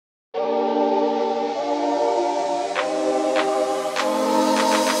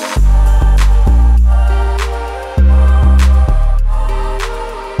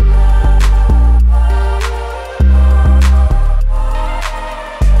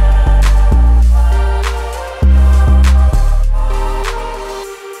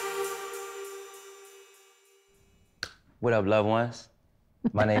What up, loved ones?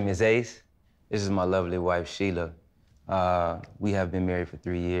 My name is Ace. This is my lovely wife, Shelah. We have been married for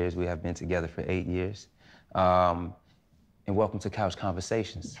 3 years. We have been together for 8 years. And welcome to Couch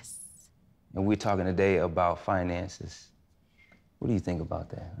Conversations. Yes. And we're talking today about finances. What do you think about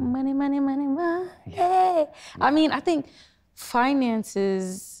that? Money, money, money, money. Yeah. I mean, I think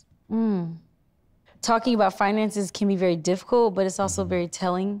finances, talking about finances can be very difficult, but it's also very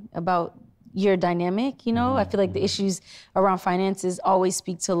telling about your dynamic, you know? I feel like the issues around finances always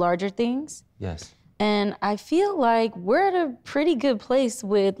speak to larger things. Yes. And I feel like we're at a pretty good place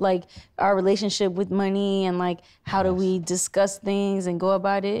with like our relationship with money and like how do we discuss things and go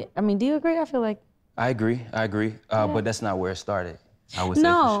about it. I mean, do you agree? I feel like. I agree. But that's not where it started. I would say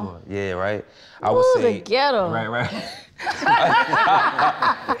No. for sure. Yeah, right? I Ooh, would say. the ghetto. Right.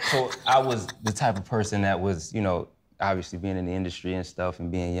 So I was the type of person that was, you know, obviously being in the industry and stuff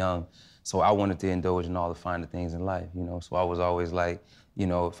and being young. So I wanted to indulge in all the finer things in life, you know? So I was always like, you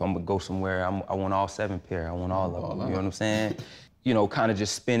know, if I'm gonna go somewhere, I want all 7 pair. I want all of them, you know what I'm saying? You know, kind of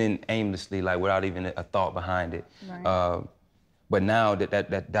just spinning aimlessly, like without even a thought behind it. Right. But now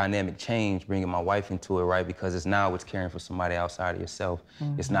that dynamic changed, bringing my wife into it, right? Because it's caring for somebody outside of yourself.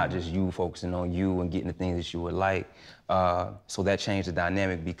 It's not just you focusing on you and getting the things that you would like. So that changed the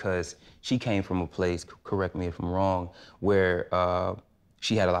dynamic because she came from a place, correct me if I'm wrong, where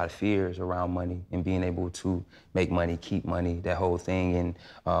she had a lot of fears around money and being able to make money, keep money, that whole thing, and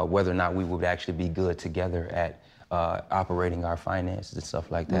whether or not we would actually be good together at operating our finances and stuff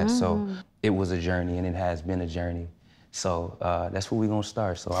like that. So it was a journey, and it has been a journey. So that's where we're gonna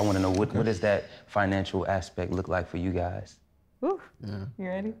start. So I wanna know, what does that financial aspect look like for you guys? Ooh. Yeah. You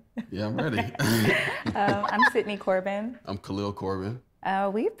ready? Yeah, I'm ready. I'm Sydney Corbin. I'm Khalil Corbin.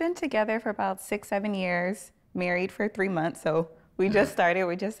 We've been together for about 6, 7 years, married for 3 months, so we just started,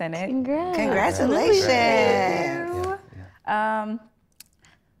 we're just in it. Congrats. Congratulations. Thank you.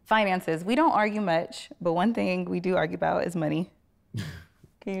 Finances, we don't argue much, but one thing we do argue about is money.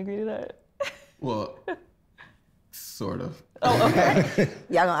 Can you agree to that? Well, sort of. Oh, okay.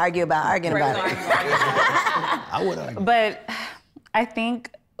 Y'all gonna argue about arguing about it. I would argue. But I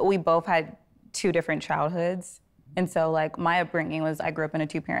think we both had 2 different childhoods. And so like my upbringing was, I grew up in a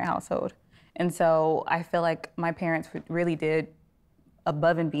 2-parent household. And so I feel like my parents really did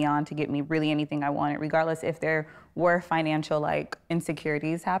above and beyond to get me really anything I wanted, regardless if there were financial like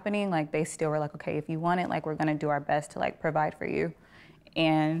insecurities happening, like they still were like, okay, if you want it, like we're gonna do our best to like provide for you.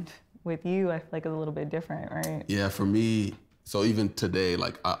 And with you, I feel like it's a little bit different, right? Yeah, for me, so even today,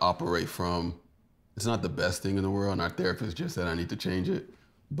 like I operate from, it's not the best thing in the world, and our therapist just said I need to change it,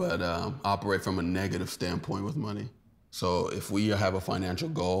 but operate from a negative standpoint with money. So if we have a financial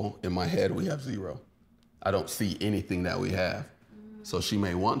goal, in my head, we have 0. I don't see anything that we have. So she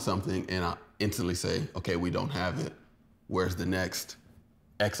may want something, and I instantly say, okay, we don't have it. Where's the next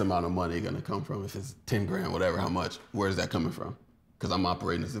X amount of money gonna come from? If it's 10 grand, whatever, how much, where's that coming from? Because I'm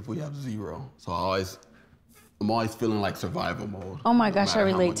operating as if we have 0. So I'm always feeling like survival mode. Oh my gosh, I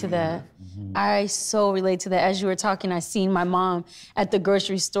relate to that. I so relate to that. As you were talking, I seen my mom at the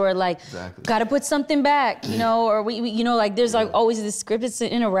grocery store, like, gotta put something back, you know, or we you know, like there's like always this script. It's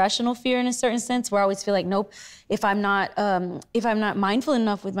an irrational fear in a certain sense where I always feel like, nope, if I'm not mindful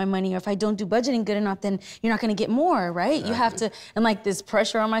enough with my money, or if I don't do budgeting good enough, then you're not gonna get more, right? Exactly. You have to, and like this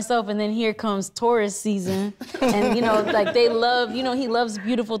pressure on myself, and then here comes tourist season, and you know, like they love, you know, he loves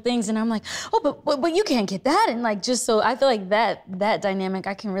beautiful things, and I'm like, oh, but you can't get that, and like just so I feel like that dynamic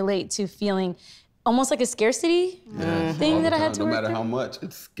I can relate to feeling almost like a scarcity thing that I had to work No matter through. how much,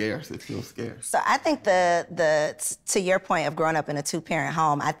 it's scarce, it feels scarce. So I think to your point of growing up in a 2-parent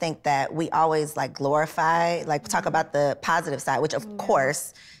home, I think that we always like glorify, like talk about the positive side, which of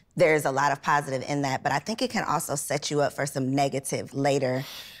course there's a lot of positive in that, but I think it can also set you up for some negative later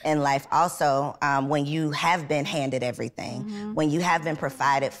in life also, when you have been handed everything, when you have been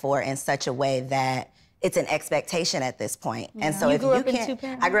provided for in such a way that it's an expectation at this point. And so if you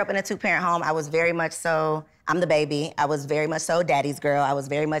can't, I grew up in a 2-parent home. I was very much so, I'm the baby. I was very much so daddy's girl. I was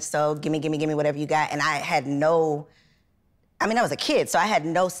very much so, gimme whatever you got. And I had no, I mean, I was a kid, so I had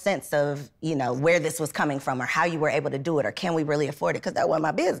no sense of, you know, where this was coming from or how you were able to do it or can we really afford it, because that wasn't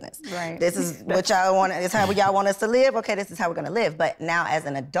my business. Right. This is what y'all want, this is how y'all want us to live. Okay, this is how we're gonna live. But now as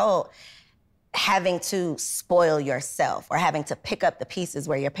an adult, having to spoil yourself or having to pick up the pieces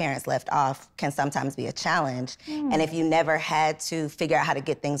where your parents left off can sometimes be a challenge. And if you never had to figure out how to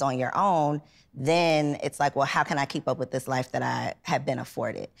get things on your own, then it's like, well, how can I keep up with this life that I have been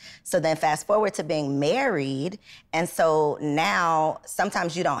afforded? So then fast forward to being married, and so now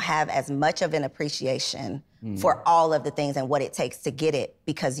sometimes you don't have as much of an appreciation for all of the things and what it takes to get it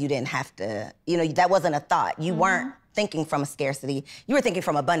because you didn't have to, you know, that wasn't a thought. You weren't thinking from a scarcity. You were thinking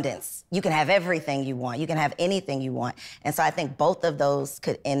from abundance. You can have everything you want. You can have anything you want. And so I think both of those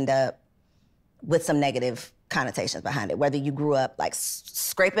could end up with some negative connotations behind it, whether you grew up like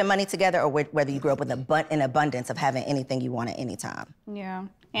scraping money together or whether you grew up with an abundance of having anything you want at any time. Yeah,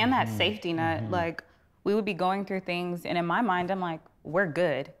 and that safety net, like we would be going through things and in my mind, I'm like, we're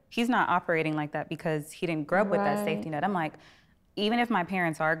good. He's not operating like that because he didn't grow up with that safety net. I'm like, even if my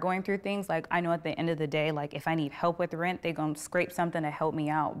parents are going through things, like I know at the end of the day, like if I need help with rent, they're gonna scrape something to help me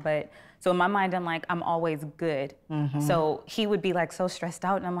out. But so in my mind, I'm like, I'm always good. So he would be like so stressed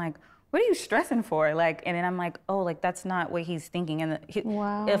out and I'm like, what are you stressing for? Like, and then I'm like, oh, like that's not what he's thinking. And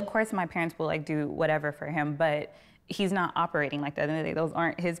of course my parents will like do whatever for him, but he's not operating like that. At the end of the day, those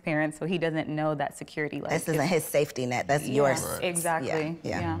aren't his parents, so he doesn't know that security. Like, this isn't his safety net, that's yours. Exactly,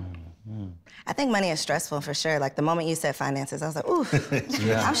 yeah. I think money is stressful for sure. Like the moment you said finances, I was like, ooh,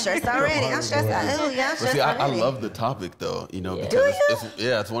 I'm stressed already. I'm stressed out. Ooh, yeah, I'm stressed already. I love the topic though, you know, because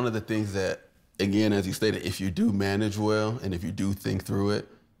it's one of the things that, again, as you stated, if you do manage well and if you do think through it,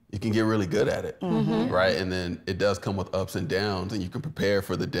 you can get really good at it, right? And then it does come with ups and downs, and you can prepare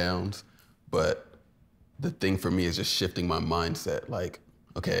for the downs. But the thing for me is just shifting my mindset. Like,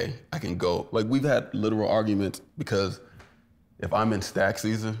 okay, I can go. Like, we've had literal arguments because if I'm in stack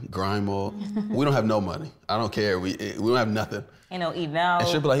season, grind mode, we don't have no money. I don't care. We don't have nothing. You know, eat now. And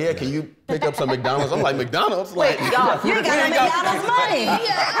she'll be like, yeah, can you pick up some McDonald's? I'm like, McDonald's? Like, wait, y'all, you ain't got no McDonald's money.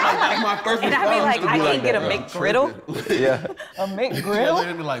 Like my first and I'd be like, I can't get a McGriddle? A They'll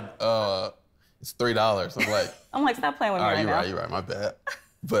McGriddle? be like, it's $3. I'm like, stop playing with me right now. You're right, my bad.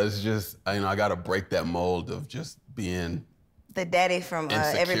 But it's just, you know, I gotta break that mold of just being the daddy from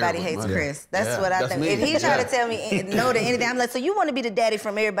Everybody Hates money. Chris. That's what I think. Me. If he tried to tell me no to anything, I'm like, so you want to be the daddy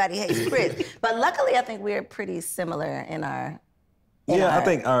from Everybody Hates Chris. But luckily, I think we're pretty similar in our... I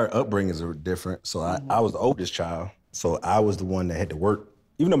think our upbringings are different. So I was the oldest child, so I was the one that had to work.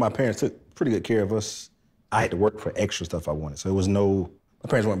 Even though my parents took pretty good care of us, I had to work for extra stuff I wanted. So it was my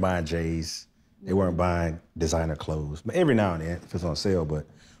parents weren't buying J's. They weren't buying designer clothes. But every now and then, if it's on sale, but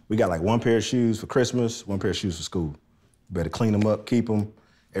we got like one pair of shoes for Christmas, one pair of shoes for school. You better clean them up, keep them.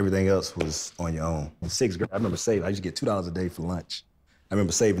 Everything else was on your own. In sixth grade, I remember saving, I used to get $2 a day for lunch. I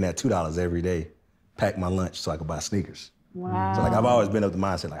remember saving that $2 every day, pack my lunch so I could buy sneakers. Wow. So like I've always been of the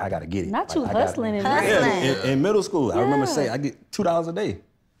mindset, like I gotta get it. Not like, too hustling in in middle school, I remember saying I get $2 a day.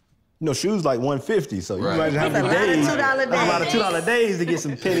 You know, shoes like $150, so you imagine how many days. A lot of $2 days to get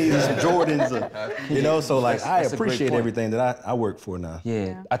some pennies and some Jordans, you know. So like I appreciate everything that I work for now.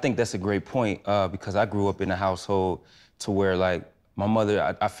 Yeah, I think that's a great point because I grew up in a household to where like my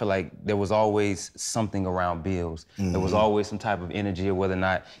mother, I feel like there was always something around bills. There was always some type of energy of whether or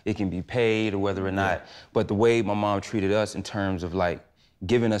not it can be paid or whether or not, but the way my mom treated us in terms of like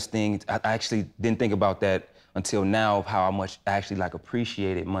giving us things, I actually didn't think about that until now of how much I actually like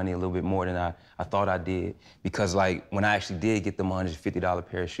appreciated money a little bit more than I thought I did. Because like when I actually did get the $150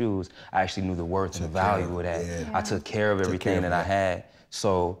 pair of shoes, I actually knew the worth and the value of that. Yeah. I took care of everything that I had.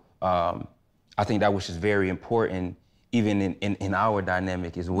 So I think that was just very important even in our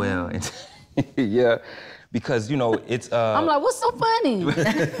dynamic as well. Yeah, because you know, it's... I'm like, what's so funny?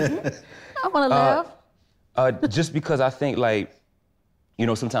 I wanna laugh. Just because I think like, you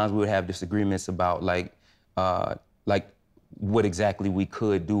know, sometimes we would have disagreements about like what exactly we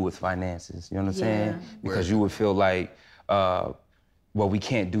could do with finances, you know what I'm saying? Because you would feel like, well, we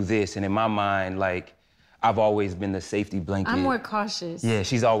can't do this. And in my mind, like, I've always been the safety blanket. I'm more cautious. Yeah,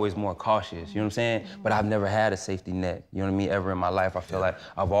 she's always more cautious, you know what I'm saying? But I've never had a safety net, you know what I mean, ever in my life. I feel like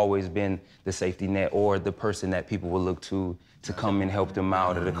I've always been the safety net or the person that people will look to come and help them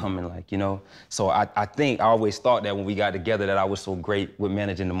out or to come and like, you know? So I think, I always thought that when we got together that I was so great with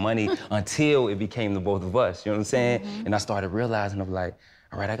managing the money until it became the both of us, you know what I'm saying? And I started realizing, I'm like,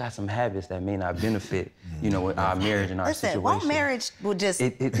 all right, I got some habits that may not benefit, you know, with our marriage and our situation. One marriage will just,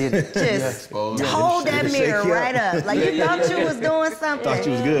 just hold that mirror right up. Like you thought you was doing something. Thought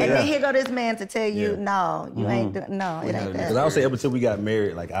you was good, and then here go this man to tell you, no, you ain't doing, no, it ain't that. Because I would say up until we got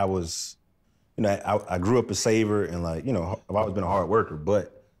married, like I was, you know, I grew up a saver and like, you know, I've always been a hard worker,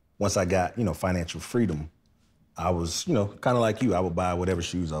 but once I got, you know, financial freedom, I was, you know, kind of like you. I would buy whatever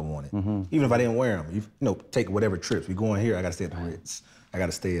shoes I wanted. Even if I didn't wear them. You know, take whatever trips. We going here, I gotta stay at the Ritz. I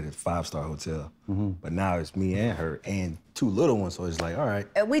gotta stay at a 5-star hotel. But now it's me and her and 2 little ones, so it's like, all right.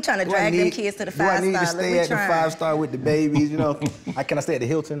 We trying to drag them kids to the 5-star. Do I need to stay at the 5-star with the babies, you know? Can I stay at the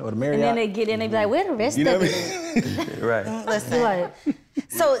Hilton or the Marriott? And then they get in, they be like, where the rest you know of it? Right. Listen. Like,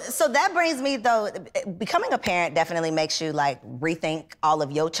 so that brings me though, becoming a parent definitely makes you like rethink all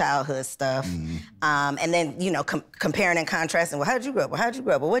of your childhood stuff. And then, you know, comparing and contrasting, well, how did you grow up? Well, how did you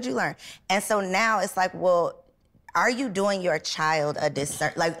grow up? Well, what'd you learn? And so now it's like, well, are you doing your child a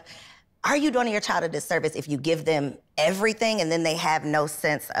disservice? Like, are you doing your child a disservice if you give them everything and then they have no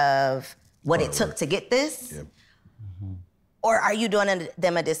sense of what it took to get this? Yeah. Or are you doing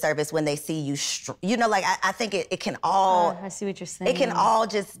them a disservice when they see you, like, I think it can all... I see what you're saying. It can all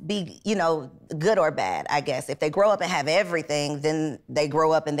just be, good or bad, I guess. If they grow up and have everything, then they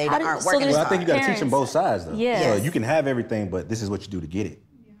grow up and they aren't working as Well, hard. I think you got to teach them both sides, though. Yeah. So you can have everything, but this is what you do to get it.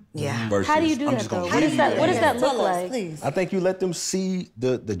 Yeah. Versus, How do you do I'm that, just gonna though? give What does you that look Tell us, like? please. I think you let them see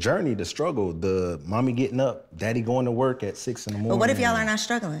the journey, the struggle, the mommy getting up, daddy going to work at 6 in the morning. But what if y'all are not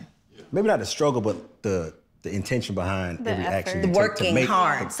struggling? Maybe not the struggle, but the intention behind every effort. action. The working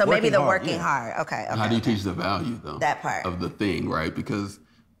hard. So maybe the working yeah. hard. Okay. How do you teach the value though? That part. Of the thing, right? Because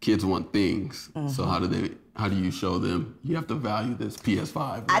kids want things. So how do you show them you have to value this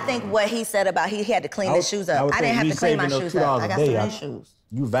PS5? I think what he said about he had to clean his shoes up. I didn't have to clean my shoes up. I got some new shoes.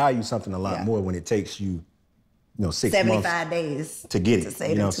 You value something a lot more when it takes you, 6 75 months days to get it.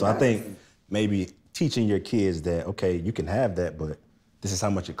 save So I think maybe teaching your kids that, okay, you can have that, but this is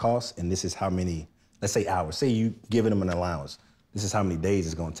how much it costs, and this is how many, let's say hours. Say you giving them an allowance. This is how many days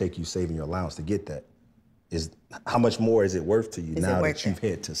it's going to take you saving your allowance to get that. How much more is it worth to you now that you've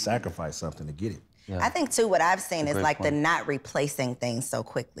had to sacrifice something to get it? I think too, what I've seen is like point. the not replacing things so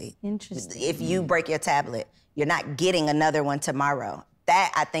quickly. Interesting. If you break your tablet, you're not getting another one tomorrow.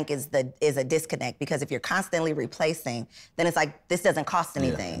 That I think is a disconnect, because if you're constantly replacing, then it's like this doesn't cost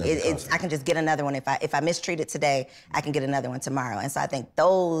anything. I can just get another one. If I mistreat it today, I can get another one tomorrow. And so I think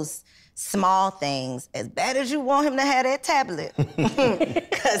those small things, as bad as you want him to have that tablet,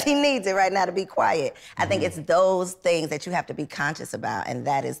 because he needs it right now to be quiet, I think it's those things that you have to be conscious about, and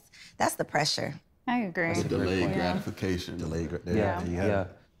that's the pressure. I agree. the delayed gratification. Yeah.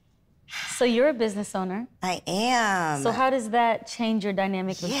 So you're a business owner. I am. So how does that change your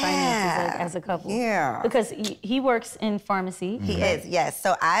dynamic with finances as a couple? Yeah. Because he works in pharmacy. He is, yes.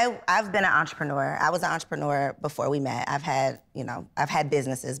 So I've been an entrepreneur. I was an entrepreneur before we met. I've had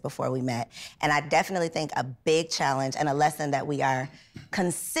businesses before we met. And I definitely think a big challenge and a lesson that we are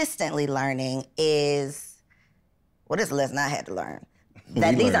consistently learning is, well, this is a lesson I had to learn,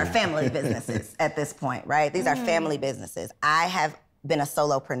 that these are family businesses at this point, right? These are family businesses. I have been a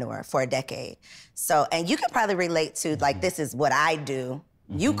solopreneur for a decade. So, and you can probably relate to, like, this is what I do.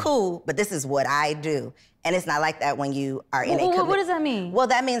 You cool, but this is what I do. And it's not like that when you are in a commitment. What does that mean? Well,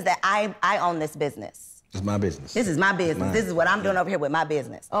 that means that I own this business. It's my business. This is my business. This is what I'm doing over here with my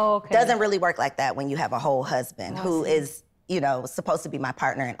business. Oh, okay. Doesn't really work like that when you have a whole husband who is, supposed to be my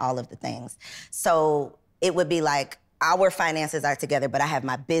partner in all of the things. So it would be like, our finances are together, but I have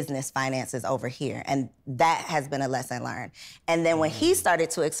my business finances over here. And that has been a lesson learned. And then when he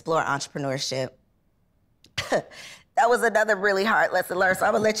started to explore entrepreneurship, that was another really hard lesson learned. So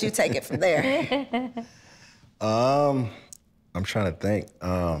I'm gonna let you take it from there. I'm trying to think.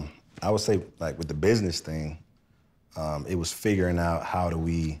 I would say, like, with the business thing, it was figuring out how do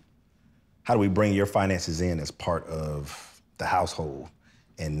we bring your finances in as part of the household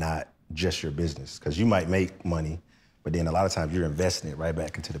and not just your business. Because you might make money, but then a lot of times you're investing it right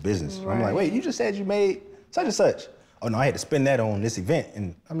back into the business. Right. I'm like, wait, you just said you made such and such. Oh no, I had to spend that on this event.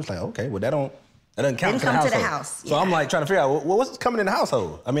 And I'm just like, okay, well that doesn't count to the household. To the house. So I'm like trying to figure out, well, what's coming in the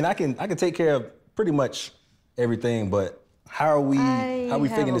household? I mean, I can take care of pretty much everything, but how are we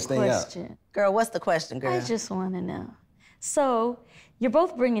figuring this thing out? Girl, what's the question, girl? I just want to know. So you're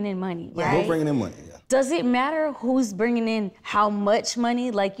both bringing in money, right? Both bringing in money, yeah. Does it matter who's bringing in how much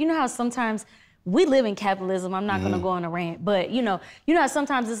money? Like, you know how sometimes we live in capitalism. I'm not gonna go on a rant, but you know how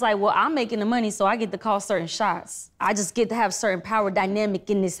sometimes it's like, well, I'm making the money, so I get to call certain shots. I just get to have certain power dynamic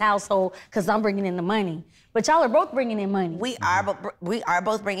in this household because I'm bringing in the money. But y'all are both bringing in money. We are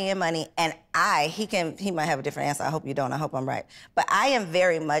both bringing in money, and he might have a different answer. I hope you don't. I hope I'm right. But I am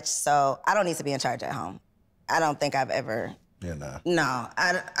very much so. I don't need to be in charge at home. I don't think I've ever. Yeah, nah. No,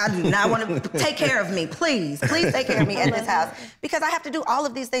 I do not want to take care of me. Please take care of me at this house, because I have to do all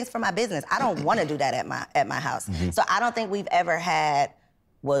of these things for my business. I don't want to do that at my house. So I don't think we've ever had,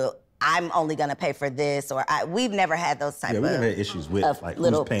 well, I'm only gonna pay for this, or we've never had those type of. Yeah, we never had issues with like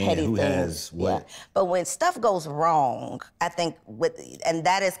little who's paying, petty who things. has what. Yeah. But when stuff goes wrong, I think and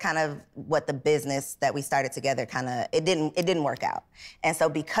that is kind of what the business that we started together it didn't work out. And so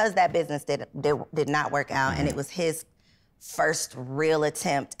because that business did not work out, and it was his first real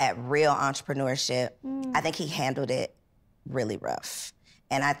attempt at real entrepreneurship, I think he handled it really rough.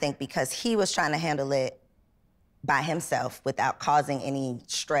 And I think because he was trying to handle it by himself without causing any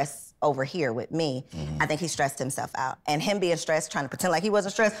stress over here with me, I think he stressed himself out. And him being stressed, trying to pretend like he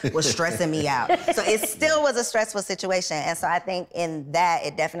wasn't stressed, was stressing me out. So it still was a stressful situation. And so I think in that,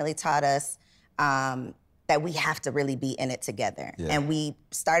 it definitely taught us that we have to really be in it together. Yeah. And we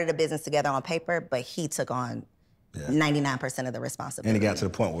started a business together on paper, but he took on 99% of the responsibility. And it got to the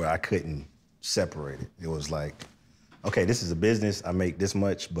point where I couldn't separate it. It was like, okay, this is a business. I make this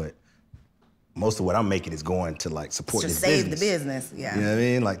much, but most of what I'm making is going to like support this business. To save the business, yeah. You know what I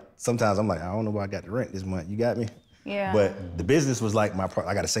mean? Like sometimes I'm like, I don't know where I got the rent this month. You got me? Yeah. But the business was like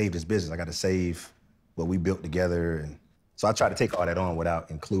I got to save this business. I got to save what we built together. And so I tried to take all that on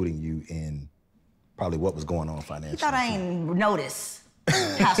without including you in probably what was going on financially. He thought I ain't notice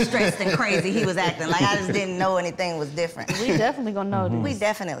how stressed and crazy he was acting. Like I just didn't know anything was different. We definitely gonna know. We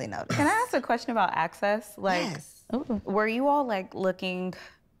definitely noticed. Can I ask a question about access? Like, Yes. were you all like looking,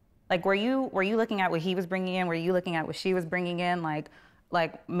 like were you looking at what he was bringing in? Were you looking at what she was bringing in?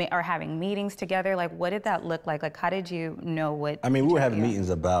 Or having meetings together? Like, what did that look like? Like, how did you know what? I mean, we were having meetings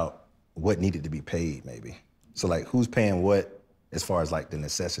about what needed to be paid, maybe. So like, who's paying what as far as like the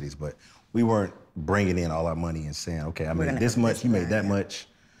necessities, but we weren't bringing in all our money and saying, okay, I made this much, you made that much.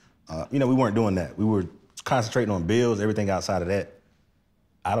 We weren't doing that. We were concentrating on bills, everything outside of that.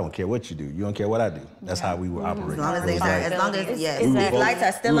 I don't care what you do. You don't care what I do. That's how we were operating. As long as yes, we these lights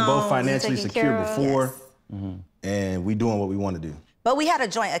are still on. We were both financially secure before, Yes. and we doing what we want to do. But we had a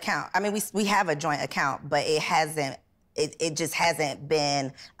joint account. I mean, we have a joint account, but it just hasn't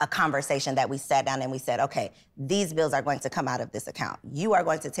been a conversation that we sat down and we said, okay, these bills are going to come out of this account. You are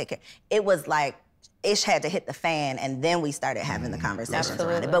going to take care. It was like, ish had to hit the fan, and then we started having the conversations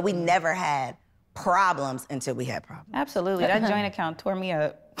around it. But we never had problems until we had problems. Absolutely, that joint account tore me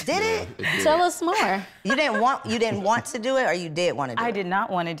up. Did it? Tell us more. You didn't want to do it, or you did want to do it? I did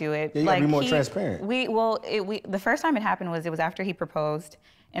not want to do it. Yeah, you gotta be more transparent. The first time it happened was after he proposed.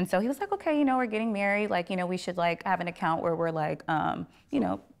 And so he was like, okay, we're getting married. Like, we should like have an account where we're like, Well,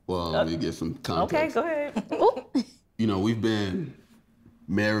 let me get some context. Okay, go ahead. We've been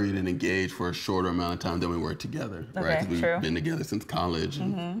married and engaged for a shorter amount of time than we were together, right? 'Cause we've been together since college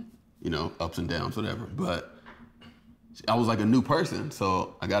and, ups and downs, whatever. But I was like a new person,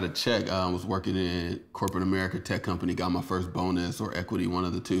 so I got a check. I was working in corporate America tech company, got my first bonus or equity, one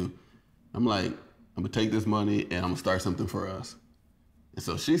of the two. I'm like, I'm gonna take this money and I'm gonna start something for us. And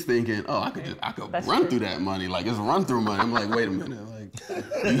so she's thinking, I could run through that money, like it's run through money. I'm like, wait a minute,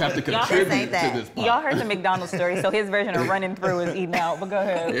 like you have to contribute to this pot. Y'all heard the McDonald's story, so his version of running through is eating out, but go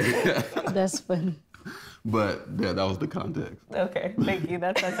ahead. That's funny. But yeah, that was the context. Okay, thank you,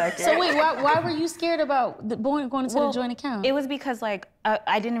 that's accurate. So wait, why were you scared about going into the joint account? It was because like,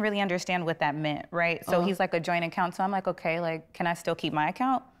 I didn't really understand what that meant, right? So he's like a joint account, so I'm like, okay, like, can I still keep my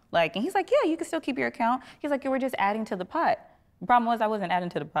account? Like, and he's like, yeah, you can still keep your account. He's like, we're just adding to the pot. The problem was I wasn't adding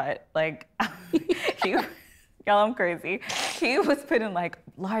to the pot. Like, y'all, I'm crazy. He was putting like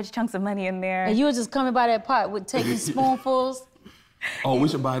large chunks of money in there. And you were just coming by that pot with taking spoonfuls. Oh, we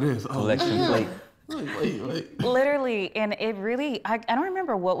should buy this. Collection plate. Wait. Literally, and it really, I don't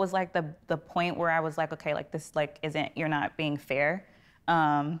remember what was like the point where I was like, okay, like this like you're not being fair.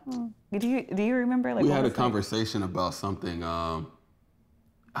 Do you remember like we had a conversation about something. I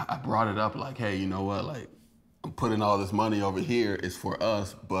brought it up like, hey, you know what, like I'm putting all this money over here, it's for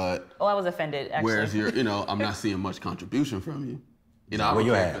us, but I was offended actually. Where's your, I'm not seeing much contribution from you. I where don't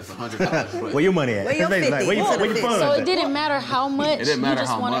you care at? if it's $100. Where your money at? Where your 50? Like, where you funds So at? it didn't matter how much. It didn't matter you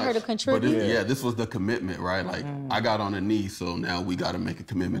just how wanted much. her to contribute. But this was the commitment, right? Like I got on a knee, so now we got to make a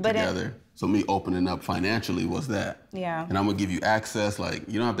commitment together. So me opening up financially was that. Yeah. And I'm gonna give you access. Like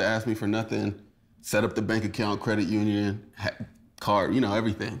you don't have to ask me for nothing. Set up the bank account, credit union, card,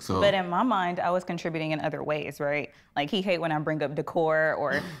 everything. So. But in my mind, I was contributing in other ways, right? Like he hate when I bring up decor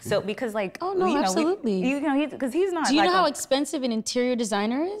or so because like absolutely. Because he's not. Do you know how expensive an interior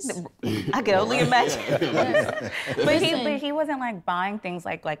designer is? I can only imagine. But he wasn't like buying things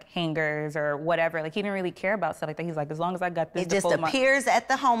like hangers or whatever. Like he didn't really care about stuff like that. He's like, as long as I got this. It just appears at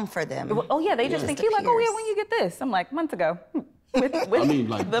the home for them. Oh yeah, they just think he's like, oh yeah, when you get this? I'm like, months ago. With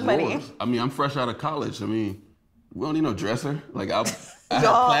the money. I'm fresh out of college. We don't need no dresser. Like I had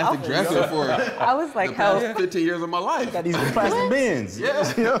a plastic dresser for I was like, the past 15 years of my life. Got these plastic bins.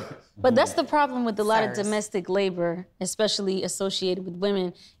 Yeah. But that's the problem with a lot of domestic labor, especially associated with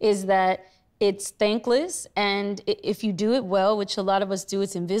women, is that it's thankless, and if you do it well, which a lot of us do,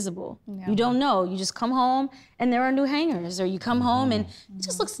 it's invisible. Yeah. You don't know. You just come home and there are new hangers, or you come home and it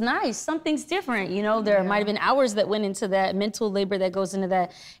just looks nice. Something's different. There might have been hours that went into that, mental labor that goes into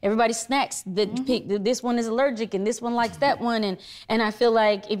that. Everybody snacks. This one is allergic and this one likes that one. And I feel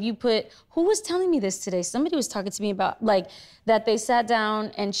like if you who was telling me this today? Somebody was talking to me about that they sat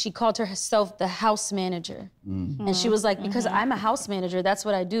down and she called herself the house manager. And she was like, because I'm a house manager, that's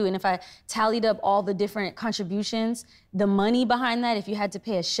what I do. And if I tally tallied up all the different contributions, the money behind that, if you had to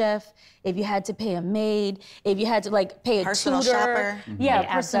pay a chef, if you had to pay a maid, if you had to like pay a personal tutor, shopper. yeah, It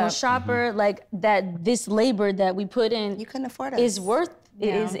adds personal up. shopper, like that. This labor that we put in, You couldn't afford us. is worth.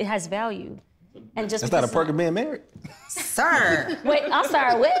 It has value, and just That's not a because perk of being married. Sir. Wait, I'm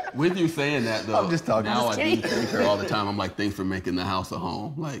sorry. What? With you saying that though, I'm just talking. now Just I do thank her all the time. I'm like, thanks for making the house a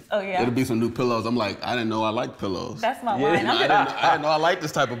home. Like, Oh, yeah? it'll be some new pillows. I'm like, I didn't know I liked pillows. That's my line. I didn't know I liked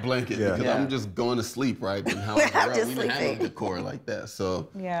this type of blanket Yeah. because I'm just going to sleep, right? And how I grew up, just we didn't have no sleeping. decor like that. So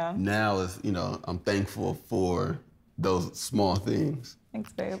Yeah. now is, I'm thankful for those small things.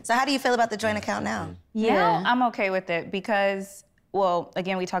 Thanks, babe. So how do you feel about the joint account now? Now I'm okay with it because, well,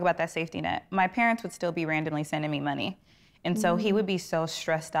 again, we talk about that safety net. My parents would still be randomly sending me money. And so he would be so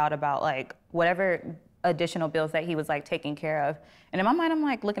stressed out about like whatever additional bills that he was like taking care of. And in my mind, I'm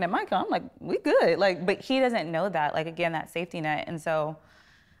like looking at my account, I'm like, we good. Like, but he doesn't know that, like again, that safety net. And so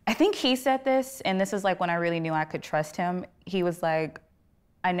I think he said this, and this is like when I really knew I could trust him. He was like,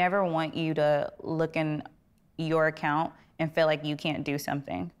 I never want you to look in your account and feel like you can't do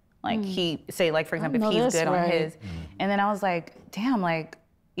something. Like he say, like for example, if he's good on his. And then I was like, damn, like,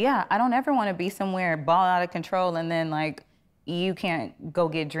 yeah, I don't ever want to be somewhere ball out of control and then like you can't go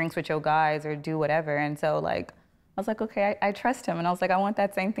get drinks with your guys or do whatever. And so like, I was like, okay, I trust him. And I was like, I want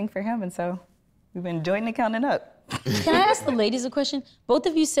that same thing for him. And so we've been jointing accounting up. Can I ask the ladies a question? Both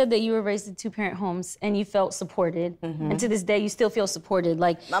of you said that you were raised in two-parent homes and you felt supported. And to this day, you still feel supported.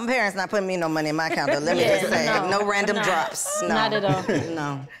 Like, My parents not putting me no money in my account, though. Let me just say, no random drops. No. Not at all.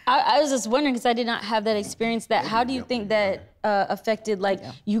 No. I was just wondering, because I did not have that experience, that how do you think that affected like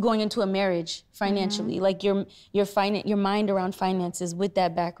you going into a marriage financially, like your mind around finances with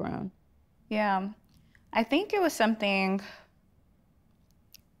that background? Yeah, I think it was something,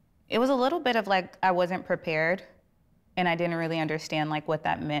 it was a little bit of like, I wasn't prepared and I didn't really understand like what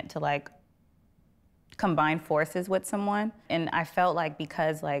that meant to like combine forces with someone. And I felt like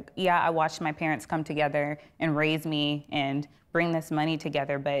because like, yeah, I watched my parents come together and raise me and bring this money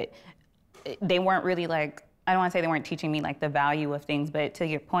together, but they weren't really like, I don't want to say they weren't teaching me like the value of things, but to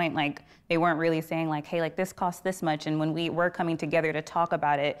your point, like they weren't really saying like, hey, like this costs this much. And when we were coming together to talk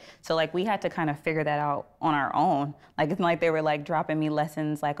about it, so like we had to kind of figure that out on our own. Like it's not like they were like dropping me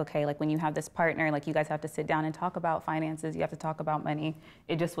lessons like, okay, like when you have this partner, like you guys have to sit down and talk about finances, you have to talk about money.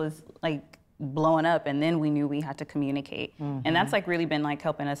 It just was like blowing up, and then we knew we had to communicate. And that's like really been like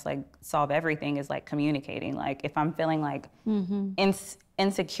helping us like solve everything, is like communicating. Like if I'm feeling like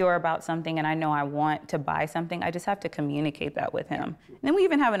insecure about something and I know I want to buy something, I just have to communicate that with him. And then we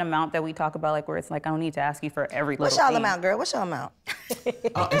even have an amount that we talk about, like where it's like, I don't need to ask you for every little What's y'all thing. amount, girl? What's your amount?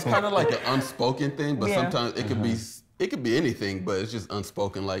 It's kind of like an unspoken thing, but sometimes it could be anything, but it's just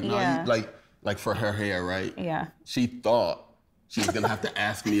unspoken. Like, no, Yeah. like for her hair, right? Yeah. She thought she was gonna have to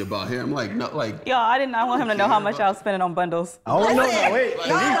ask me about hair. I'm like, no, like. Yo, I did not want him to know how much I was spending on bundles. Oh no, no, wait. No,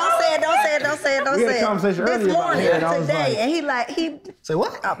 don't say it, don't say it. We had a conversation This earlier about morning, hair, and I was today, like- and he Say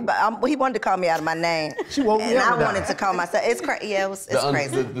what? he wanted to call me out of my name. She woke me and up I with that. wanted to call myself. It's crazy. Yeah, it's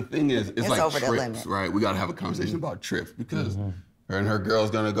crazy. The thing is, it's like over the trips, limit. right? We gotta have a conversation about trips because her and her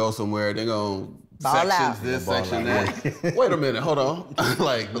girl's gonna go somewhere. They're gonna Ball sections out. this, section that. Wait a minute, hold on.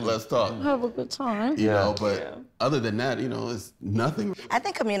 Like, let's talk. Have a good time. You know, but other than that, it's nothing. I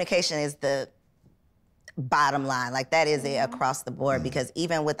think communication is the bottom line. Like that is it across the board, because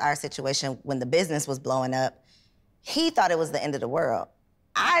even with our situation when the business was blowing up, he thought it was the end of the world.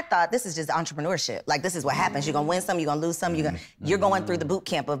 I thought this is just entrepreneurship. Like this is what happens. You're gonna win some, you're gonna lose some, you're going through the boot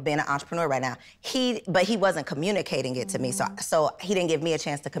camp of being an entrepreneur right now. But he wasn't communicating it to me. So he didn't give me a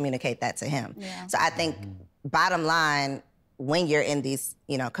chance to communicate that to him. Yeah. So I think bottom line, when you're in these,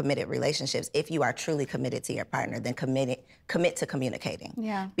 committed relationships, if you are truly committed to your partner, then commit to communicating.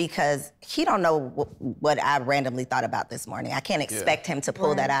 Yeah. Because he don't know what I randomly thought about this morning. I can't expect him to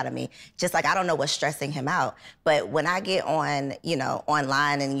pull that out of me. Just like I don't know what's stressing him out. But when I get on,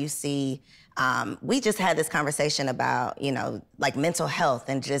 online and you see, we just had this conversation about, like mental health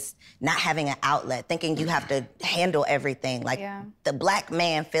and just not having an outlet, thinking you have to handle everything. Like the Black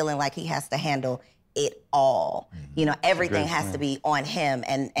man feeling like he has to handle it all. Everything has to be on him,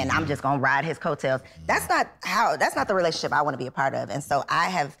 and I'm just gonna ride his coattails. That's not the relationship I wanna be a part of. And so I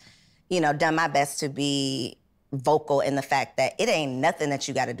have, done my best to be vocal in the fact that it ain't nothing that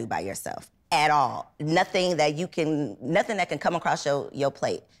you gotta do by yourself at all. Nothing that can come across your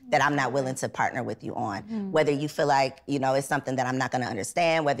plate that I'm not willing to partner with you on. Whether you feel like, it's something that I'm not gonna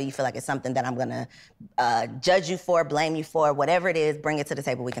understand, whether you feel like it's something that I'm gonna judge you for, blame you for, whatever it is, bring it to the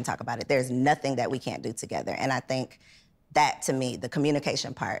table, we can talk about it. There's nothing that we can't do together. And I think that, to me, the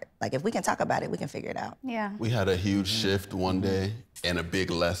communication part, like if we can talk about it, we can figure it out. Yeah. We had a huge shift one day and a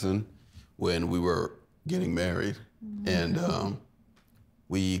big lesson when we were getting married. And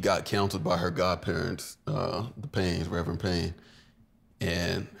we got counseled by her godparents, the Paynes, Reverend Payne.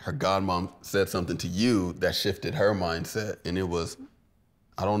 And her godmom said something to you that shifted her mindset. And it was,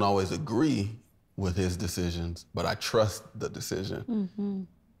 I don't always agree with his decisions, but I trust the decision.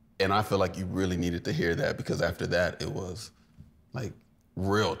 And I feel like you really needed to hear that, because after that, it was like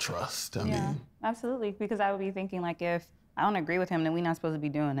real trust. I mean, absolutely. Because I would be thinking, like, if I don't agree with him, then we're not supposed to be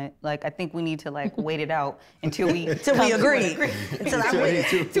doing it. Like, I think we need to like wait it out until we agree.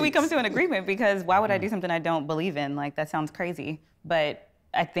 Until we come to an agreement. Because why would I do something I don't believe in? Like, that sounds crazy. But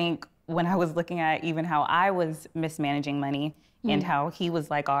I think when I was looking at even how I was mismanaging money and how he was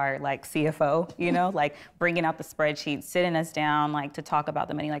like our like CFO, you know, like bringing out the spreadsheet, sitting us down, like to talk about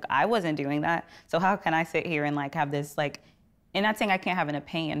the money. Like, I wasn't doing that. So how can I sit here and like have this like, and not saying I can't have an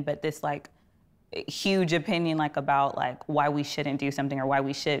opinion, but this like huge opinion like about like why we shouldn't do something or why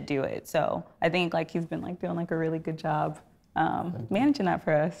we should do it. So I think like he's been like doing like a really good job managing that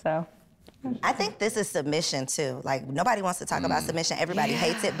for us. So I think this is submission too. Like, nobody wants to talk about submission. Everybody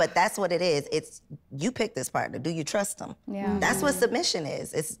hates it, but that's what it is. It's, you pick this partner. Do you trust them? Yeah. That's what submission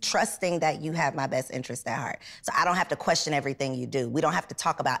is. It's trusting that you have my best interest at heart. So I don't have to question everything you do. We don't have to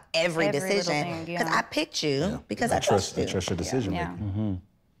talk about every decision, because I picked you because I trust you. I trust your decision making.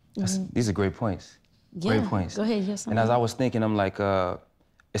 These are great points. Great points. Go ahead. Yes. And as I was thinking, I'm like,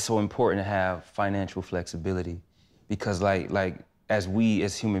 it's so important to have financial flexibility, because like as we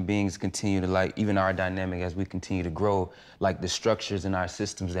as human beings continue to like, even our dynamic as we continue to grow, like the structures in our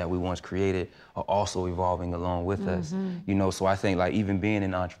systems that we once created are also evolving along with us. You know, so I think like even being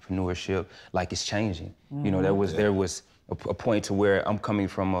in entrepreneurship, like it's changing. You know, there was a point to where I'm coming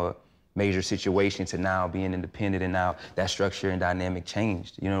from a major situation to now being independent, and now that structure and dynamic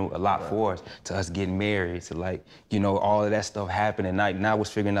changed, you know, a lot for us, to us getting married, to like, you know, all of that stuff happened. And now I was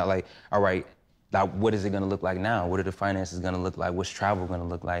figuring out like, all right, like, what is it gonna look like now? What are the finances gonna look like? What's travel gonna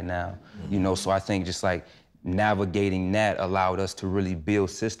look like now? You know, so I think just like navigating that allowed us to really build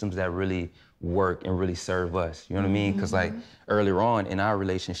systems that really work and really serve us. You know what I mean? Because like earlier on in our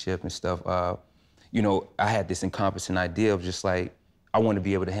relationship and stuff, you know, I had this encompassing idea of just like, I want to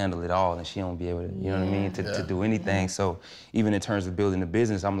be able to handle it all, and she don't be able to, you know what I mean, to do anything. So even in terms of building a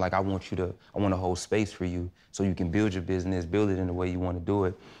business, I'm like, I want to hold space for you so you can build your business, build it in the way you want to do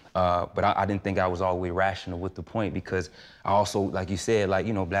it. But I didn't think I was all the way rational with the point, because I also, like you said, like,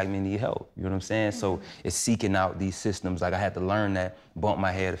 you know, black men need help, you know what I'm saying? So it's seeking out these systems. Like, I had to learn that, bump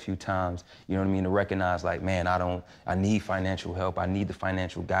my head a few times, you know what I mean, to recognize like, man, I need financial help. I need the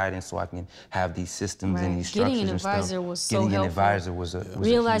financial guidance so I can have these systems and these structures and stuff. Getting an advisor was so Getting helpful. an advisor was a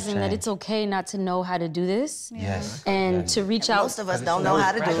Realizing that huge it's okay not to know how to do this. Yes. And to reach out. Most of us don't know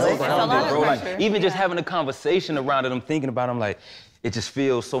how to do it. Bro, like, even just having a conversation around it, I'm thinking about it, I'm like, it just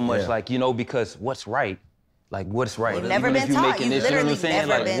feels so much like, you know, because what's right? Like, what's right? You've never Even been if you're taught. making You've this, you know what I'm literally saying?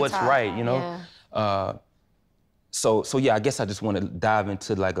 never Like, been what's taught. right, you know? So yeah, I guess I just want to dive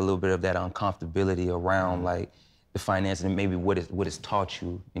into like a little bit of that uncomfortability around like the finances and maybe what it's taught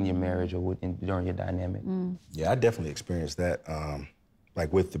you in your marriage or during your dynamic. Yeah, I definitely experienced that.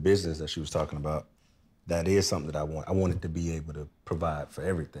 Like with the business that she was talking about, that is something that I want. I wanted to be able to provide for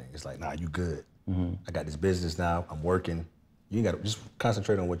everything. It's like, nah, you good. I got this business now, I'm working. You got to just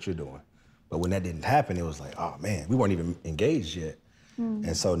concentrate on what you're doing. But when that didn't happen, it was like, oh man, we weren't even engaged yet.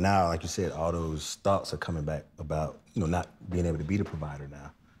 And so now, like you said, all those thoughts are coming back about, you know, not being able to be the provider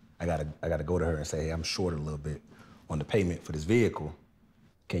now. I gotta go to her and say, hey, I'm short a little bit on the payment for this vehicle.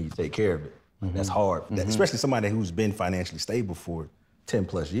 Can you take care of it? That's hard, especially somebody who's been financially stable for 10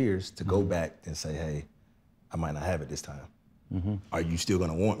 plus years to go back and say, hey, I might not have it this time. Are you still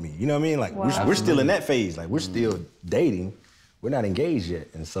gonna want me? You know what I mean? Like, we're still in that phase. Like, we're still dating. We're not engaged yet.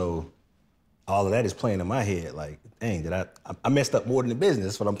 And so all of that is playing in my head. Like, dang, I messed up more than the business.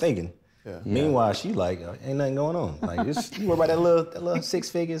 That's what I'm thinking. Meanwhile, she like, ain't nothing going on. Like, you worry about that little 6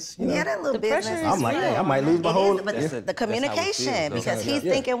 figures, you know? Yeah, that little business. I'm like, hey, I might lose my whole... But the communication, because he's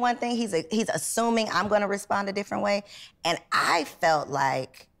thinking one thing, he's assuming I'm gonna respond a different way. And I felt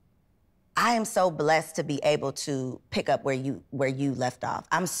like I am so blessed to be able to pick up where you left off.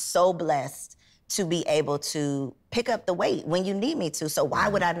 I'm so blessed to be able to pick up the weight when you need me to. So why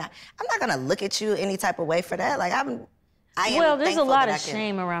would I not? I'm not gonna look at you any type of way for that. Like, I am well, there's a lot of that I can-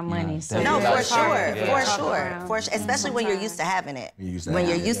 shame around money. So No, there's for hard sure, to for talk sure, around. for sure. Especially when you're used to having it. When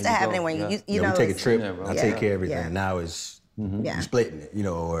you're used to there you having go. it, when you Yeah, know. we take a it's- trip, I take care of everything. Yeah. Now it's you splitting it, you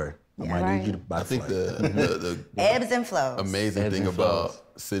know, or I might need you to buy I think flight. the Ebbs and flows. amazing thing about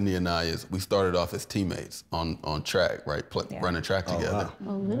Sydney and I is we started off as teammates on track, right? Running track together.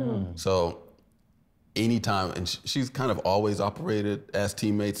 Wow. So anytime, and she's kind of always operated as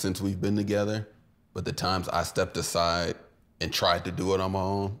teammates since we've been together, but the times I stepped aside and tried to do it on my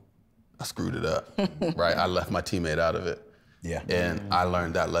own, I screwed it up, right? I left my teammate out of it. Yeah. And I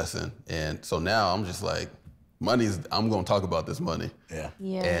learned that lesson. And so now I'm just like, I'm gonna talk about this money. Yeah.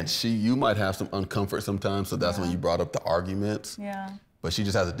 And you might have some uncomfort sometimes, so that's when you brought up the arguments. Yeah. But she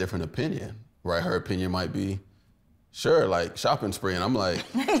just has a different opinion, right? Her opinion might be, sure, like shopping spree. And I'm like,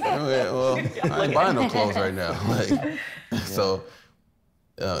 okay, well, I ain't buying no clothes right now. Like, so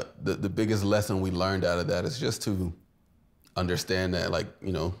the biggest lesson we learned out of that is just to understand that, like,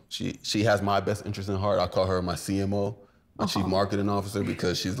 you know, she has my best interest in heart. I call her my CMO, my chief marketing officer,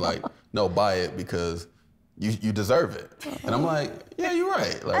 because she's like, no, buy it because you deserve it. And I'm like, yeah, you're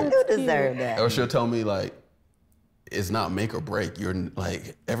right. Like, I do deserve that. Or she'll tell me, like, it's not make or break. You're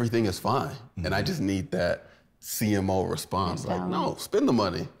like, everything is fine. And I just need that CMO response. Like, no, spend the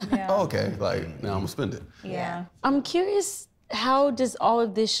money. Yeah. Oh, okay, like, now I'm gonna spend it. Yeah. I'm curious, how does all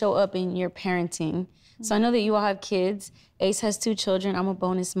of this show up in your parenting? So I know that you all have kids. Ace has 2 children. I'm a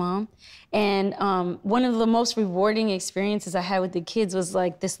bonus mom. And one of the most rewarding experiences I had with the kids was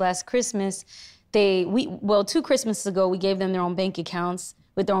like this last Christmas. 2 Christmases ago, we gave them their own bank accounts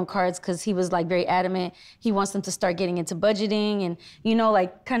with their own cards because he was like very adamant. He wants them to start getting into budgeting and, you know,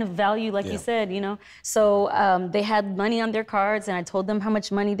 like kind of value, like you said, you know. So they had money on their cards and I told them how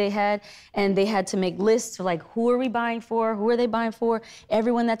much money they had and they had to make lists for like, who are we buying for? Who are they buying for?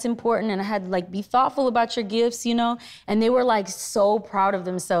 Everyone that's important. And I had to like, be thoughtful about your gifts, you know. And they were like so proud of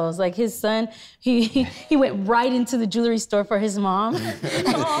themselves. Like his son, he went right into the jewelry store for his mom.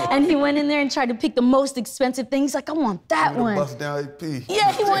 And he went in there and tried to pick the most expensive thing. He's like, I want that one. Bust down AP.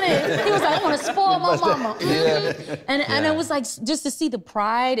 Yeah, he was like, I want to spoil my mama. And it was like, just to see the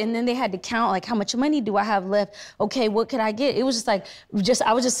pride, and then they had to count, like, how much money do I have left? Okay, what could I get? It was just like,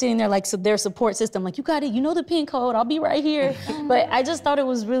 I was just sitting there like, so their support system, like, you got it, you know the PIN code, I'll be right here. But I just thought it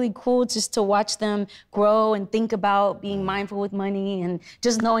was really cool just to watch them grow and think about being mindful with money and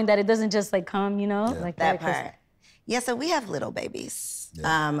just knowing that it doesn't just like come, you know? Like that part. Yeah, so we have little babies.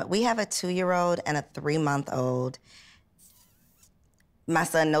 Yeah. We have a 2-year-old and a 3-month-old. My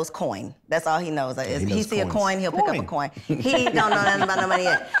son knows coin. That's all he knows. He see a coin, he'll pick up a coin. He don't know nothing about no money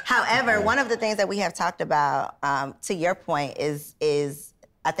yet. However, one of the things that we have talked about, to your point, is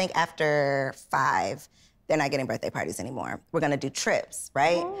I think after 5, they're not getting birthday parties anymore. We're gonna do trips,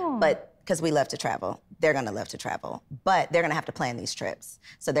 right? But because we love to travel, they're gonna love to travel. But they're gonna have to plan these trips.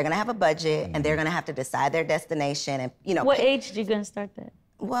 So they're gonna have a budget and they're gonna have to decide their destination and, you know. What age are you gonna start that?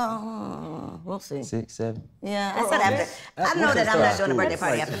 Well, we'll see. 6, 7. Yeah, I said after. I know that I'm not doing a birthday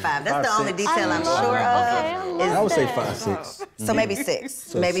party after 5. That's the only detail I'm sure of. I would say 5, 6. So maybe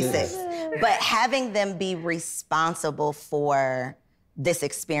 6. Maybe 6. But having them be responsible for this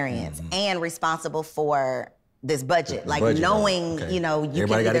experience and responsible for this budget, like budget, knowing, you know, you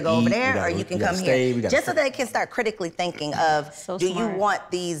can either go over there or you can come here. Just so they can start critically thinking of, do you want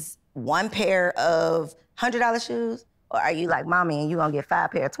these one pair of $100 shoes? Or are you like mommy and you gonna get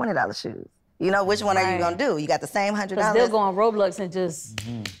 5 pair of $20 shoes? You know, which one are you gonna do? You got the same $100. Because they'll go on Roblox and just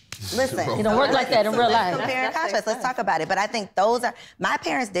listen. It don't work like that in real life. Compare and contrast. Let's talk about it. But I think my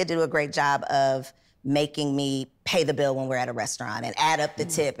parents did do a great job of making me pay the bill when we're at a restaurant and add up the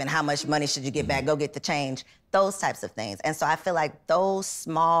tip and how much money should you get back, go get the change, those types of things. And so I feel like those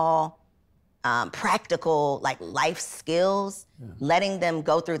small, practical, like life skills, letting them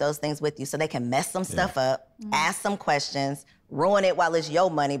go through those things with you so they can mess some stuff up, ask some questions, ruin it while it's your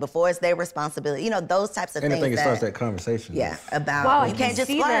money before it's their responsibility. You know, those types of things. And I think it starts that conversation. Yeah, about you can't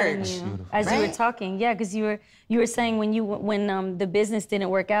just splurge. As you were talking, because you were saying when the business didn't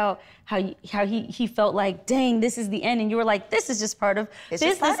work out, how he felt like, dang, this is the end, and you were like, this is just part of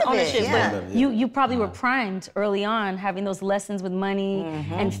business ownership. But you probably were primed early on, having those lessons with money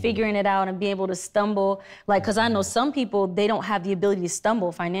and figuring it out and being able to stumble. Like, because I know some people, they don't have the ability to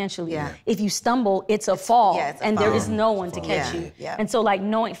stumble financially. Yeah. If you stumble, it's a fall, and there is no one to catch you. Yeah. And so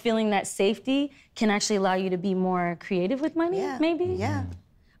like feeling that safety can actually allow you to be more creative with money, maybe? Yeah.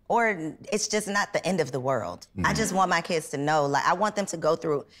 Or it's just not the end of the world. I just want my kids to know, like, I want them to go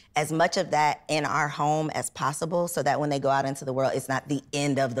through as much of that in our home as possible so that when they go out into the world, it's not the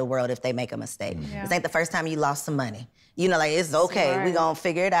end of the world if they make a mistake. This ain't the first time you lost some money. You know, like, it's okay. We're gonna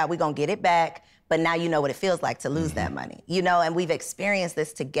figure it out. We're gonna get it back. But now you know what it feels like to lose that money. You know, and we've experienced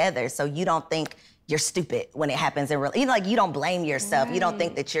this together, so you don't think you're stupid when it happens in real, you know, like, you don't blame yourself. You don't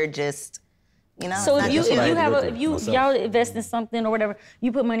think that you're just, you know. So if y'all invest in something or whatever,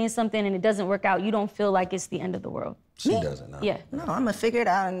 you put money in something and it doesn't work out, you don't feel like it's the end of the world. She doesn't know. Yeah. No, I'm gonna figure it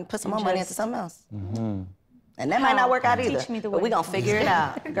out and put some more money into something else. And And that might not work out either. Teach me the but way. we're gonna figure it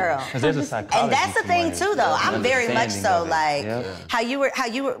out, girl. Because there's a psychology. And that's the thing money, too, though. I'm very much understanding so of it. like Yeah. how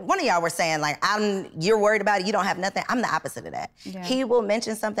you were. One of y'all were saying like, you're worried about it. You don't have nothing. I'm the opposite of that. Yeah. He will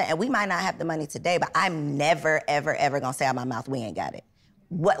mention something, and we might not have the money today, but I'm never, ever, ever gonna say out my mouth, we ain't got it.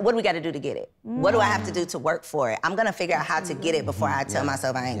 What do we got to do to get it? What do I have to do to work for it? I'm gonna figure out how to get it before I tell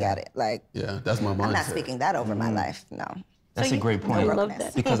myself I ain't got it. Like, that's my mindset. I'm not speaking that over my life. No. That's a great point. I love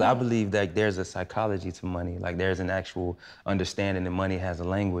that. Because I believe that there's a psychology to money. Like there's an actual understanding that money has a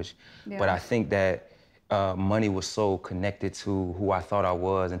language. But I think that money was so connected to who I thought I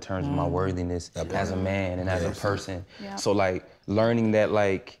was in terms of my worthiness as a man and as a person. Yeah. So like learning that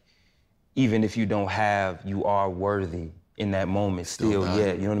like, even if you don't have, you are worthy in that moment still,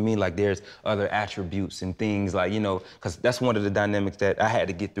 you know what I mean? Like there's other attributes and things like, you know, because that's one of the dynamics that I had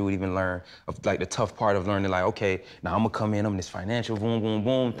to get through to even learn of like the tough part of learning like, okay, now I'm gonna come in, I'm this financial boom, boom,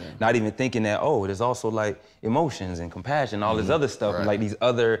 boom, not even thinking that, oh, there's also like emotions and compassion, all this other stuff, and like these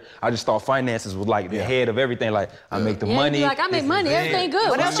other, I just thought finances was like the head of everything, like I make the money. You're like, I make money, everything good.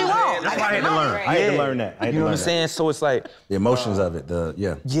 What else you want? That's why I had to learn. I had to learn that. You know what I'm saying? So it's like The emotions of it, the the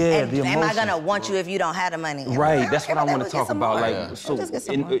Am emotions. I gonna want you if you don't have the money? Right, that's what I want to Get talk some about. more. Like, so Just get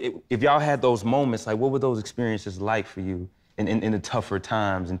some more. if y'all had those moments, like, what were those experiences like for you in the tougher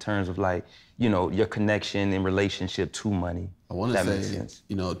times in terms of like, you know, your connection and relationship to money? I want to That makes say, sense.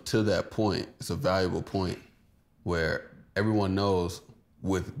 you know, to that point, it's a valuable point where everyone knows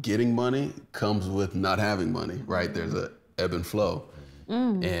with getting money comes with not having money, right? There's a ebb and flow.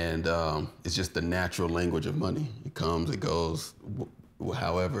 And it's just the natural language of money. It comes, it goes,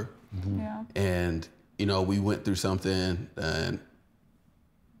 however. Yeah. And, you know, we went through something and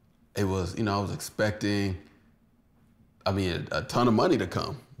it was, you know, I was expecting, I mean, a ton of money to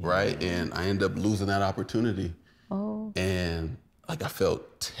come, right? And I ended up losing that opportunity. Oh. And like I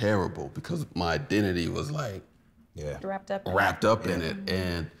felt terrible because my identity was like Wrapped up in it.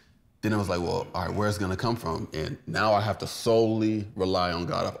 And then I was like, well, all right, where's it gonna come from? And now I have to solely rely on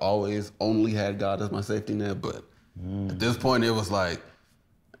God. I've always only had God as my safety net, but at this point it was like,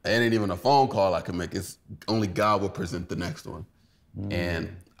 it ain't even a phone call I could make. It's only God will present the next one.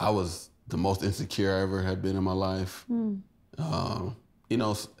 And I was the most insecure I ever had been in my life. You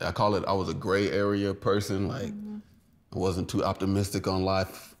know, I call it, I was a gray area person. Like, I wasn't too optimistic on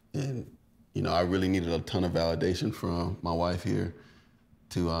life. And, you know, I really needed a ton of validation from my wife here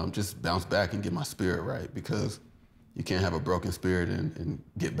to just bounce back and get my spirit right, because you can't have a broken spirit and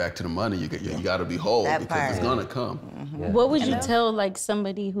get back to the money. You got to be whole That because part. it's gonna come. What would you tell like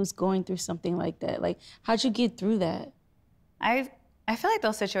somebody who's going through something like that? Like, how'd you get through that? I feel like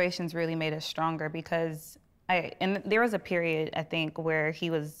those situations really made us stronger because and there was a period I think where he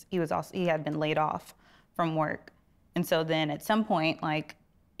had been laid off from work, and so then at some point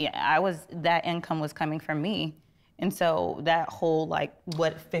that income was coming from me, and so that whole like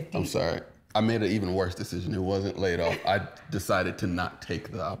what 50. I'm sorry. I made an even worse decision. It wasn't laid off. I decided to not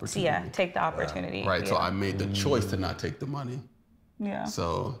take the opportunity. Yeah, take the opportunity. Right. So Yeah. I made the choice to not take the money. Yeah.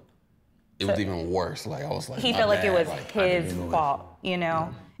 So it was even worse. Like I was like, He my felt like it bad. was Like, I didn't his do it. fault, you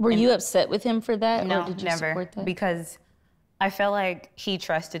know. Were you upset with him for that, No, or did you never. support that? Because I felt like he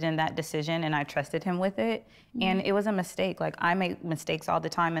trusted in that decision and I trusted him with it. And it was a mistake. Like I make mistakes all the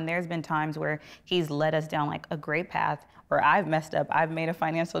time, and there's been times where he's led us down like a great path, or I've messed up. I've made a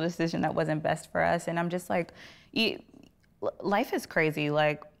financial decision that wasn't best for us. And I'm just like, life is crazy.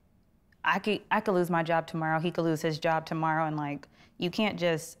 Like I could lose my job tomorrow. He could lose his job tomorrow. And like, you can't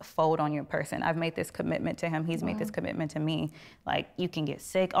just fold on your person. I've made this commitment to him. He's made this commitment to me. Like you can get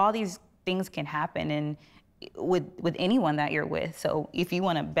sick. All these things can happen and with anyone that you're with. So if you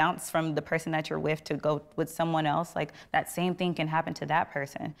want to bounce from the person that you're with to go with someone else, like that same thing can happen to that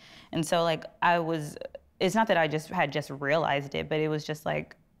person. And so like it's not that I had just realized it, but it was just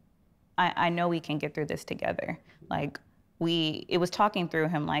like, I know we can get through this together. Like it was talking through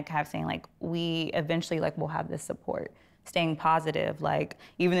him, like saying like, we eventually like will have this support, staying positive. Like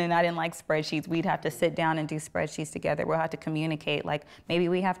even if I didn't like spreadsheets, we'd have to sit down and do spreadsheets together. We'll have to communicate, like maybe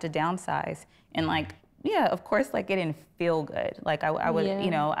we have to downsize. And like, yeah, of course, like it didn't feel good. Like I would, you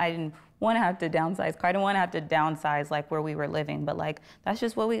know, I didn't want to have to downsize. I didn't want to have to downsize like where we were living, but like, that's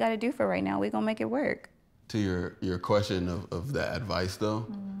just what we got to do for right now. We're going to make it work. To your question of that advice though,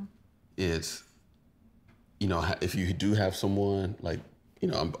 it's, you know, if you do have someone like, you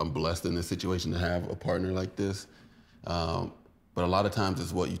know, I'm blessed in this situation to have a partner like this. But a lot of times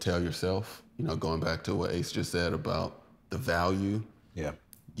it's what you tell yourself, you know, going back to what Ace just said about the value. Yeah.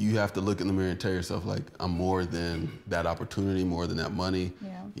 You have to look in the mirror and tell yourself, like, I'm more than that opportunity, more than that money.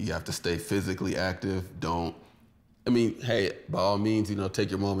 Yeah. You have to stay physically active. Don't I mean, hey, by all means, you know, take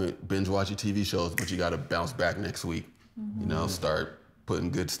your moment, binge watch your TV shows, but you got to bounce back next week. You know, start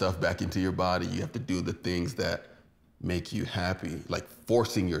putting good stuff back into your body. You have to do the things that make you happy, like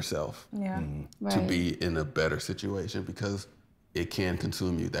forcing yourself to be in a better situation, because it can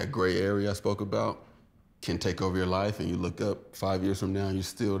consume you. That gray area I spoke about can take over your life, and you look up 5 years from now and you're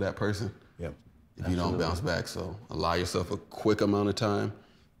still that person. Yep. If you don't bounce back. So allow yourself a quick amount of time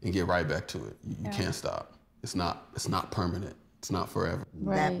and get right back to it. You can't stop. It's not permanent. It's not forever.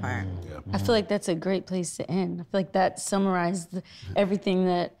 That part. I feel like that's a great place to end. I feel like that summarized everything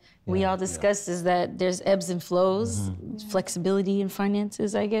that we all discussed, is that there's ebbs and flows, flexibility in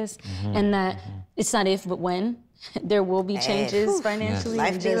finances, I guess, and that it's not if, but when. There will be changes financially.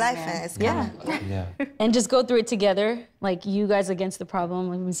 Life be life, and it's coming. And just go through it together, like you guys against the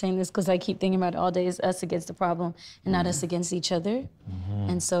problem. I've been saying this because I keep thinking about it all day, is us against the problem and not us against each other.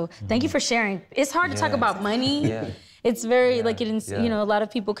 And so thank you for sharing. It's hard to talk about money. It's very, like, you know, a lot of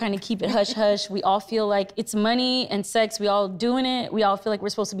people kind of keep it hush-hush. We all feel like it's money and sex. We all doing it. We all feel like we're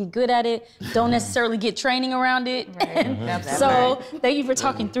supposed to be good at it. Don't necessarily get training around it. So thank you for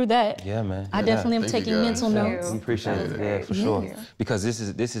talking through that. Yeah, man. I definitely am taking mental notes. We appreciate it. Yeah, for sure. Because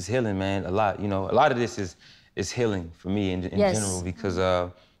this is healing, man. A lot. You know, a lot of this is healing for me in general, because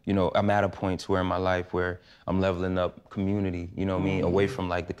you know, I'm at a point where in my life where I'm leveling up community. You know what I mean? Away from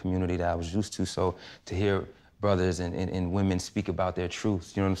like the community that I was used to. So to hear brothers and women speak about their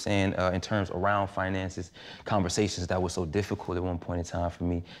truths, you know what I'm saying, in terms around finances, conversations that were so difficult at one point in time for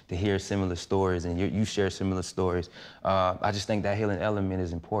me, to hear similar stories, and you share similar stories. I just think that healing element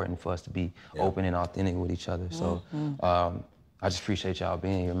is important for us to be open and authentic with each other. So I just appreciate y'all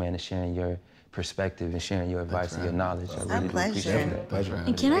being here, man, and sharing your perspective and sharing your advice and your knowledge. I really do appreciate that.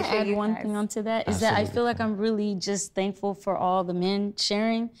 And can I add one thing onto that? Is that I feel like I'm really just thankful for all the men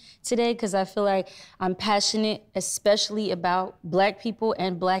sharing today, because I feel like I'm passionate, especially about Black people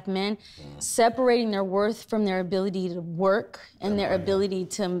and Black men, separating their worth from their ability to work and their ability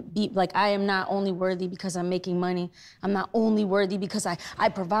to be, like, I am not only worthy because I'm making money. I'm not only worthy because I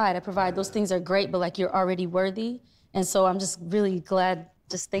provide. Those things are great, but like, you're already worthy. And so I'm just really glad.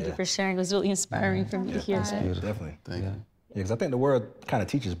 Just thank you for sharing. It was really inspiring for me to hear that. Definitely. Thank you. Yeah, because I think the world kind of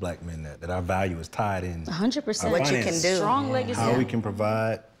teaches Black men that our value is tied in 100%. What you can do. Strong legacy. How we can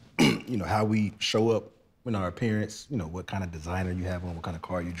provide, you know, how we show up in our appearance, you know, what kind of designer you have on, what kind of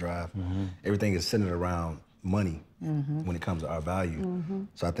car you drive. Everything is centered around money when it comes to our value.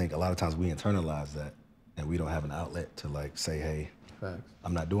 So I think a lot of times we internalize that, and we don't have an outlet to, like, say, hey,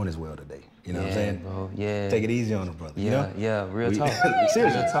 I'm not doing as well today. You know what I'm saying? Bro, take it easy on the brother. You know? Real talk.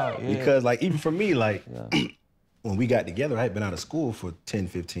 Seriously. Real talk, Because, like, even for me, like, when we got together, I had been out of school for 10,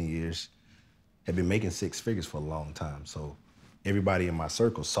 15 years, had been making 6 figures for a long time. So everybody in my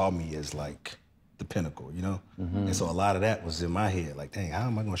circle saw me as, like, the pinnacle, you know? And so a lot of that was in my head, like, dang, how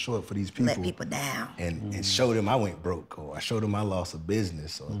am I gonna show up for these people? Let people down. And show them I went broke, or I showed them I lost a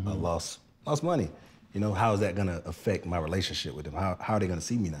business, or I lost money. You know, how is that gonna affect my relationship with them? How are they gonna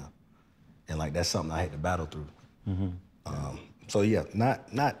see me now? And, like, that's something I had to battle through. So yeah,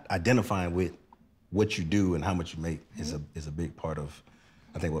 not identifying with what you do and how much you make is a big part of,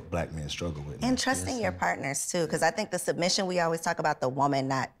 I think, what Black men struggle with. And trusting your partners too, because I think the submission, we always talk about the woman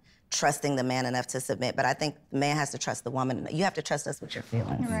not trusting the man enough to submit, but I think the man has to trust the woman. You have to trust us with your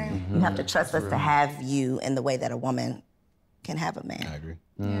feelings. You have to trust us to have you in the way that a woman can have a man. I agree.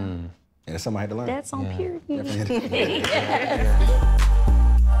 And it's something I had to learn. That's on period.